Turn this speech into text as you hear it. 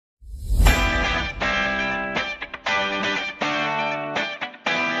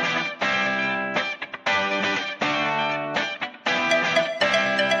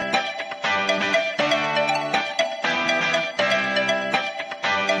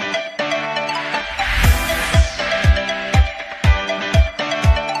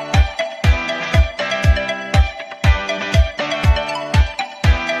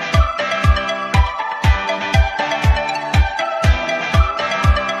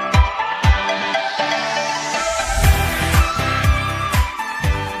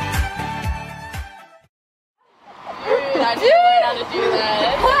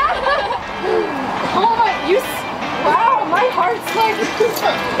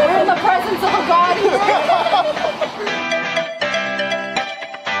We're in the presence of a God here.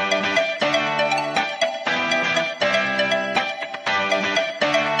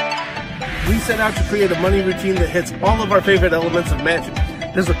 We set out to create a money routine that hits all of our favorite elements of Magic.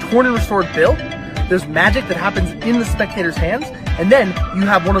 There's a torn and restored bill, there's magic that happens in the spectator's hands, and then you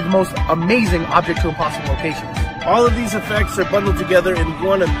have one of the most amazing object to impossible locations. All of these effects are bundled together in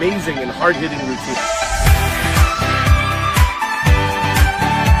one amazing and hard-hitting routine.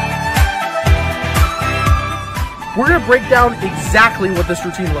 We're going to break down exactly what this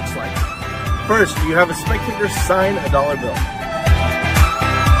routine looks like. First, you have a spectator sign a dollar bill.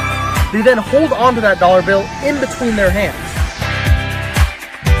 They then hold onto that dollar bill in between their hands.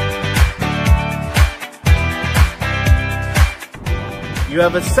 You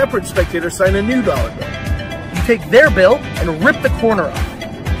have a separate spectator sign a new dollar bill. You take their bill and rip the corner off.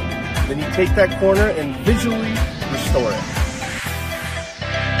 Then you take that corner and visually restore it.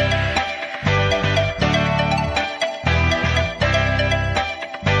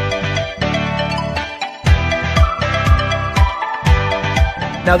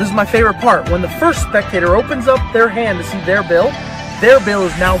 Now this is my favorite part. When the first spectator opens up their hand to see their bill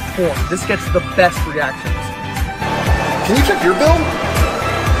is now torn. This gets the best reactions. Can you check your bill?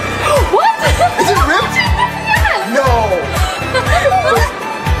 What? Is it ripped? Yes! No!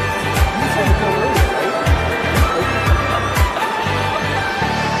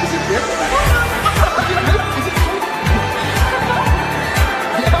 Is it ripped?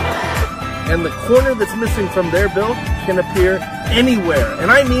 And the corner that's missing from their bill can appear anywhere. And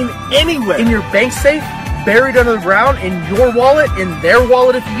I mean anywhere. In your bank safe, buried under the ground, in your wallet, in their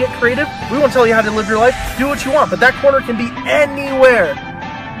wallet if you get creative. We won't tell you how to live your life. Do what you want, but that corner can be anywhere.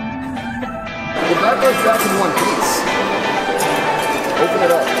 If that goes back in one piece, open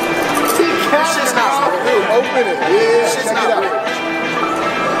it up. Shit's not real. Dude, open it. Yeah, check it out.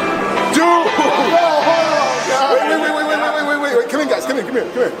 Dude! Oh, hold on, guys. Wait. Come in, guys. Come here.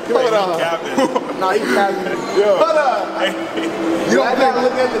 Hold on. Nah, he's capping. Hold on. You don't think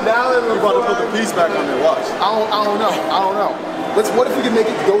looking at the dollar? We're about to put the piece back on there. Watch. I don't know. What if we could make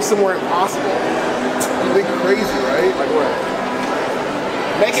it go somewhere impossible? Something crazy, right? Like what?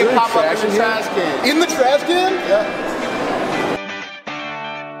 Make it pop up in the trash can. In the trash can? Yeah.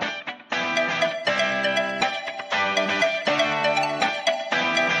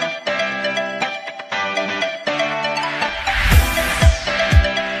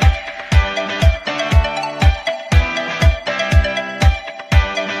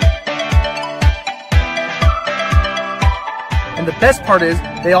 And the best part is,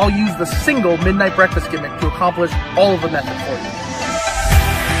 they all use the single midnight breakfast gimmick to accomplish all of the method for you.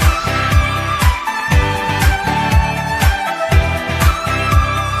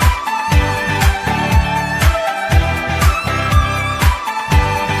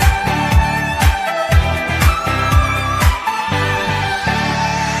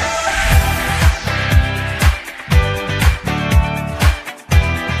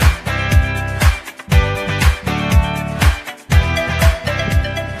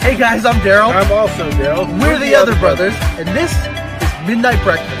 Hey guys, I'm Daryl. I'm also Daryl. We're the Other Brothers, and this is Midnight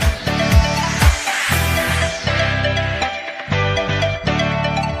Breakfast.